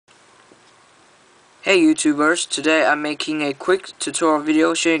Hey YouTubers, today I'm making a quick tutorial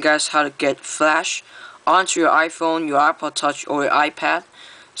video showing you guys how to get Flash onto your iPhone, your iPod Touch, or your iPad.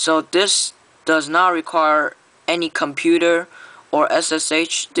 So this does not require any computer or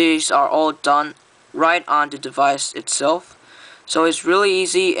SSH. These are all done right on the device itself. So it's really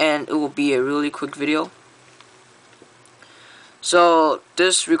easy and it will be a really quick video. So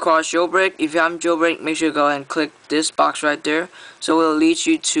this requires jailbreak. If you haven't jailbreak, make sure you go ahead and click this box right there. So it will lead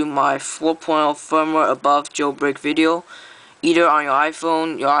you to my 4.0 firmware above jailbreak video, either on your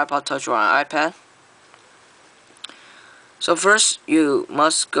iPhone, your iPod Touch, or on iPad. So first you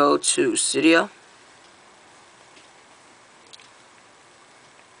must go to Cydia.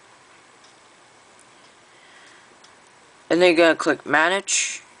 And then you're gonna click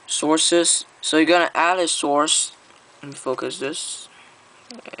manage sources. So you're gonna add a source. Let me focus this.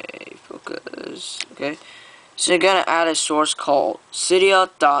 Okay. So you're gonna add a source called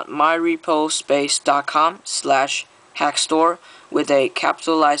cydia.myrepospace.com/hackstore with a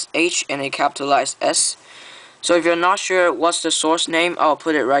capitalized H and a capitalized S. So if you're not sure what's the source name, I'll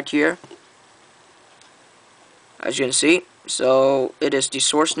put it right here, as you can see. So it is the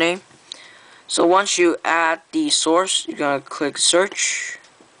source name. So once you add the source, you're gonna click search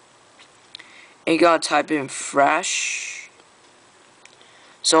and you're gonna type in Frash.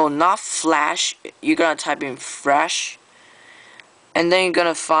 So not Flash, you're gonna type in Frash, and then you're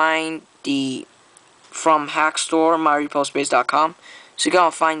gonna find the from hackstore myrepospace.com. So you're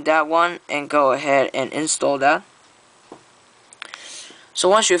gonna find that one and go ahead and install that. So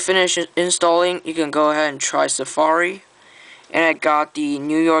once you finish installing, you can go ahead and try Safari. And I got the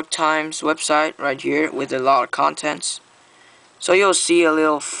New York Times website right here with a lot of contents. So you'll see a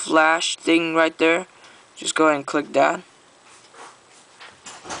little flash thing right there. Just go ahead and click that.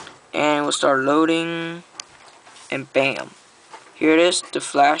 And we'll start loading, and bam, here it is. The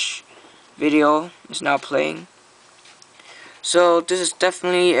Flash video is now playing. So this is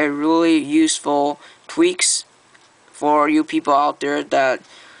definitely a really useful tweaks for you people out there that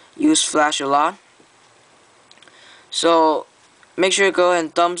use Flash a lot. So make sure to go ahead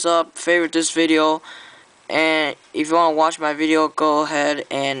and thumbs up, favorite this video, and if you want to watch my video, go ahead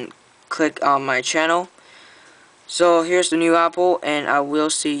and click on my channel. So here's the new Apple, and I will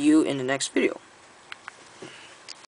see you in the next video.